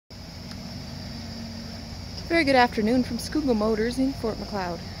Very good afternoon from Scougall Motors in Fort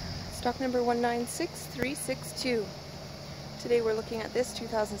Macleod. Stock number 196362. Today we're looking at this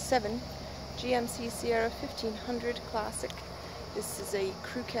 2007 GMC Sierra 1500 Classic. This is a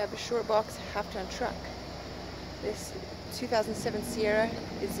crew cab short box half-ton truck. This 2007 Sierra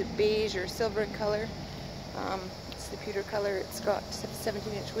is a beige or silver in color. It's the pewter color. It's got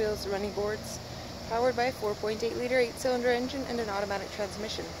 17-inch wheels, running boards, powered by a 4.8 litre 8-cylinder engine and an automatic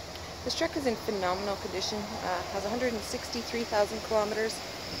transmission. This truck is in phenomenal condition, has 163,000 kilometers,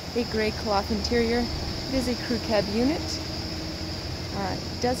 a grey cloth interior. It is a crew cab unit.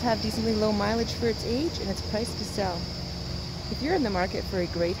 It does have decently low mileage for its age, and it's priced to sell. If you're in the market for a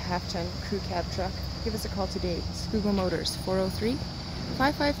great half-ton crew cab truck, give us a call today. Scougall Motors,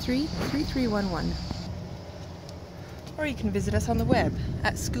 403-553-3311. Or you can visit us on the web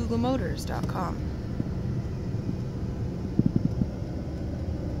at scougallmotors.com.